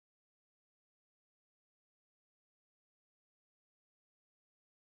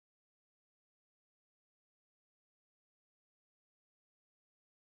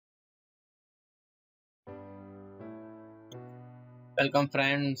Welcome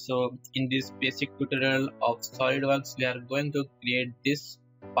friends. So in this basic tutorial of Solidworks we are going to create this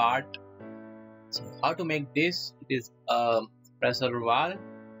part. So how to make this? It is a pressure valve,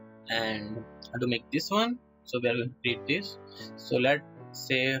 and how to make this one? So we are going to create this. So let's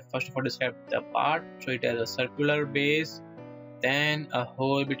say first of all describe the part. So it has a circular base, then a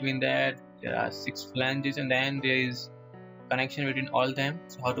hole between that, there are 6 flanges, and then there is connection between all them.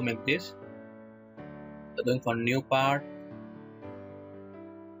 So how to make this? So going for new part.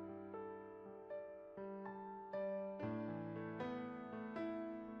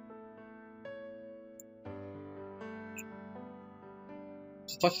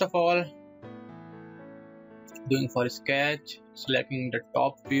 First of all, going for sketch, selecting the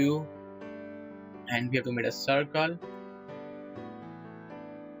top view, and we have to make a circle.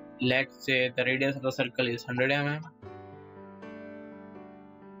 Let's say the radius of the circle is 100 mm,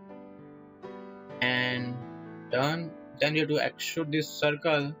 and done. Then you have to extrude this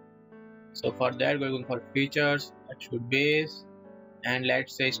circle. So for that we're going for features, extrude base, and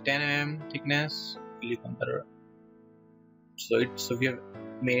let's say it's 10 mm thickness. Click on the so we have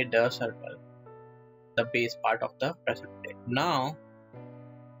made the circle, the base part of the pressure plate. Now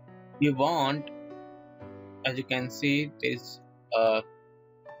we want, as you can see, this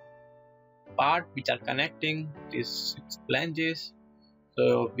part which are connecting these 6 flanges.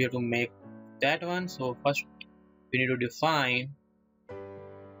 So we have to make that one. So first we need to define,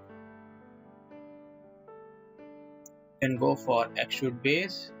 you can go for extrude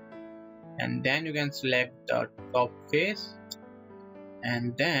base, and then you can select the top face,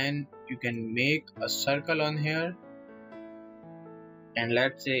 and then you can make a circle on here, and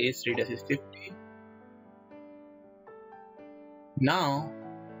let's say its radius is 50. Now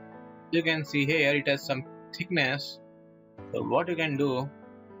you can see here it has some thickness. So what you can do,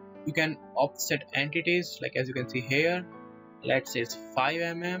 you can offset entities, like as you can see here, let's say it's 5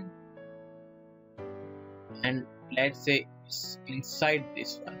 mm, and let's say it's inside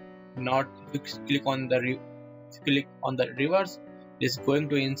this one. Not if you click on the reverse, it's going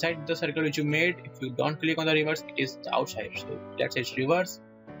to inside the circle which you made. If you don't click on the reverse, it is the outside. So let's say it's reverse,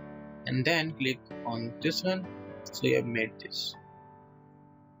 and then click on this one. So you have made this.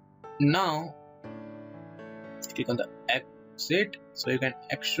 Now click on the exit, so you can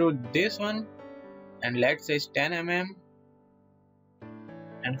extrude this one, and let's say it's 10 mm,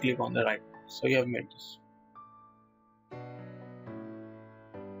 and click on the right. So you have made this.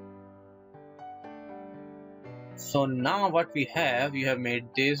 So now what we have, you have made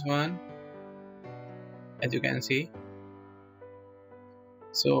this one, as you can see.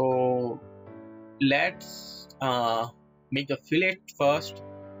 So let's make the fillet first.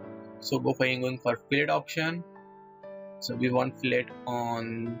 So going for fillet option. So we want fillet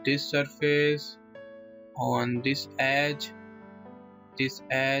on this surface, on this edge, this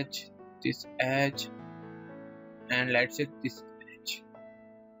edge, this edge, and let's say this edge.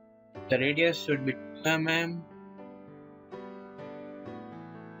 The radius should be 2 mm,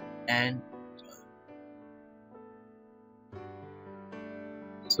 and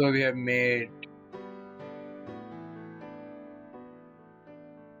so we have made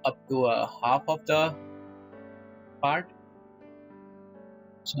up to a half of the part.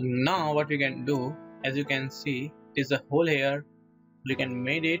 So now what we can do, as you can see, there's a hole here, we can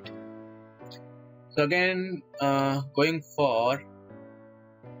make it. So again, going for,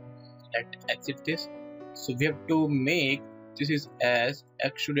 let's exit this. So we have to make this is as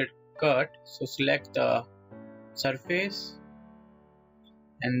extruded cut. So select the surface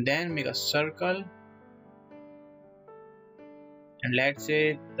and then make a circle, and let's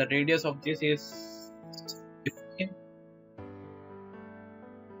say the radius of this is 15.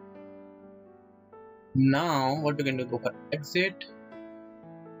 Now what we can do, go for exit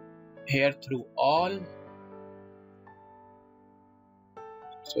here through all.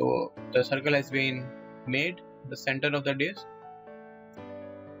 So the circle has been made, the center of the disc.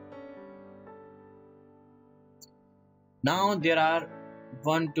 Now there are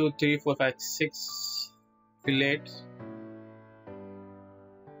 1 2 3 4 5 6 fillets.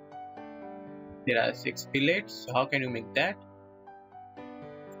 There are 6 fillets. So how can you make that?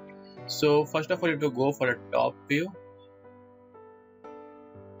 So first of all you have to go for a top view.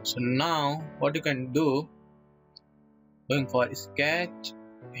 So now what you can do, going for sketch,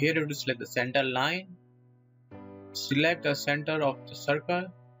 here you have to select the center line, select the center of the circle,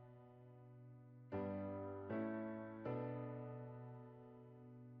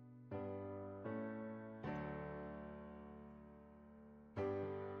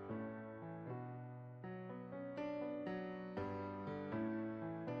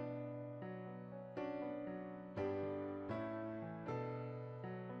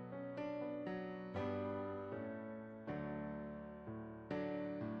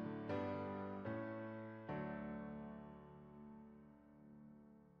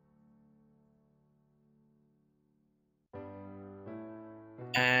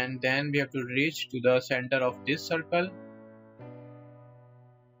 and then we have to reach to the center of this circle,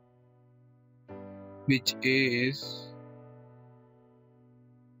 which is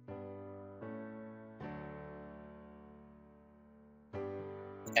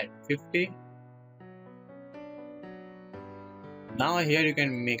at 50. Now here you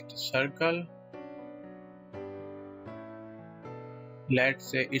can make the circle. Let's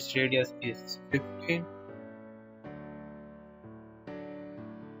say its radius is 15,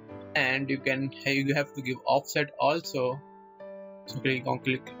 and you have to give offset also. So click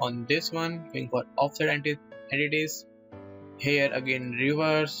on this one, going for offset entities. Here again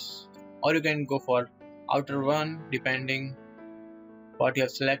reverse, or you can go for outer one depending what you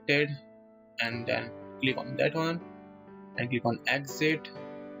have selected, and then click on that one and click on exit.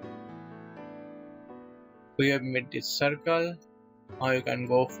 So you have made this circle. Now you can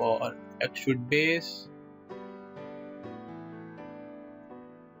go for extrude base,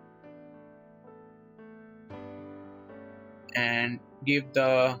 and give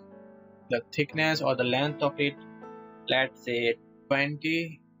the thickness or the length of it, let's say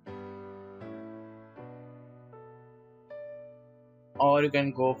 20, or you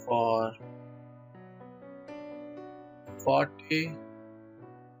can go for 40,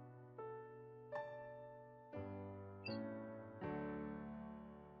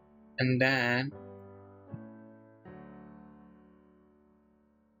 and then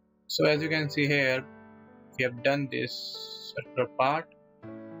so as you can see here, we have done this circular part.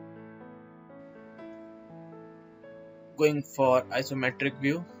 Going for isometric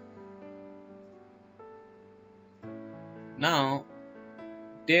view. Now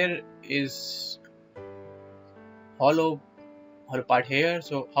there is hollow part here,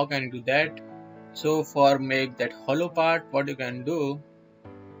 so how can you do that? So for make that hollow part, what you can do,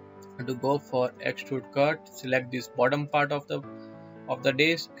 to go for extrude cut, select this bottom part of the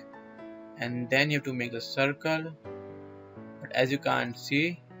disc, and then you have to make the circle, but as you can't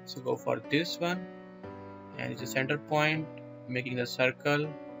see, so go for this one, and it's a center point, making the circle,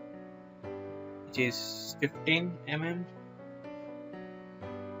 which is 15 mm.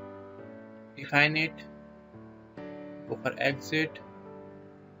 Define it, go for exit,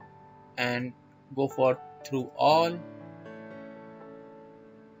 and go for through all,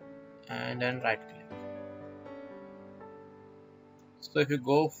 and then right click. So if you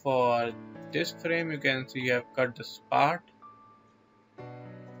go for this frame, you can see you have cut this part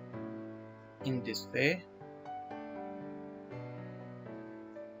in this way,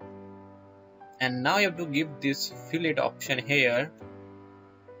 and now you have to give this fillet option here.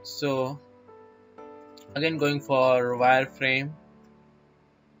 So again, going for wireframe,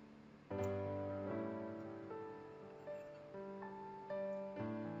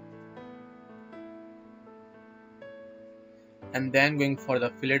 and then going for the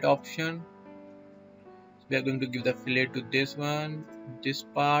fillet option. So we are going to give the fillet to this one, this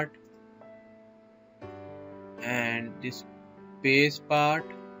part, and this base part,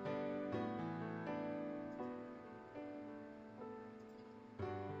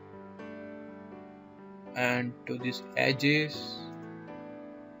 and to these edges,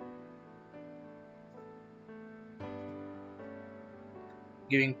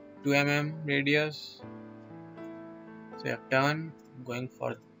 giving 2 mm radius. So you have done. Going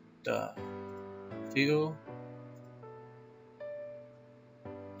for the view,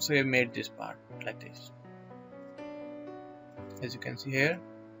 so you made this part like this, as you can see here.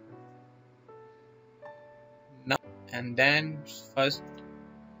 Now and then first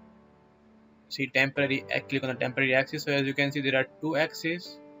see temporary, click on the temporary axis. So as you can see, there are two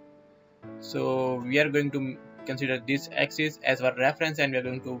axes, so we are going to consider this axis as our reference, and we are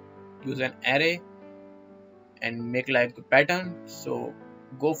going to use an array and make like a pattern. So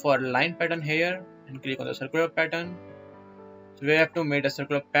go for line pattern here and click on the circular pattern. So we have to make a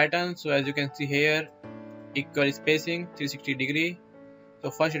circular pattern. So as you can see here, equal spacing 360 degree.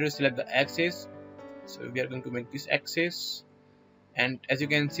 So first you have to select the axis, so we are going to make this axis, and as you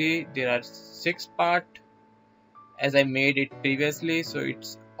can see, there are 6 parts as I made it previously, so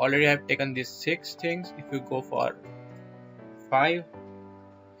it's already have taken these 6 things. If you go for 5, it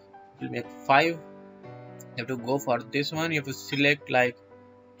will make 5. You have to go for this one, you have to select like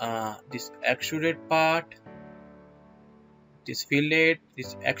this extruded part, this fillet,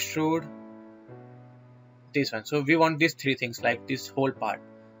 this extrude, this one. So we want these 3 things, like this whole part.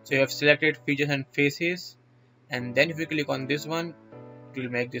 So you have selected features and faces, and then if you click on this one, it will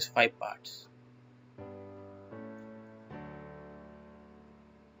make these 5 parts.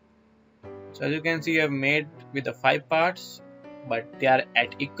 So as you can see, you have made with the 5 parts, but they are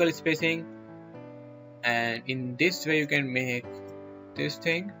at equal spacing, and in this way you can make this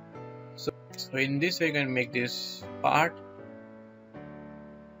thing. So in this way you can make this part.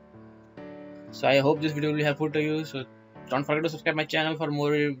 So I hope this video will be helpful to you. So don't forget to subscribe my channel for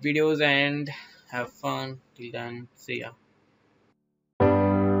more videos and have fun. Till then, see ya.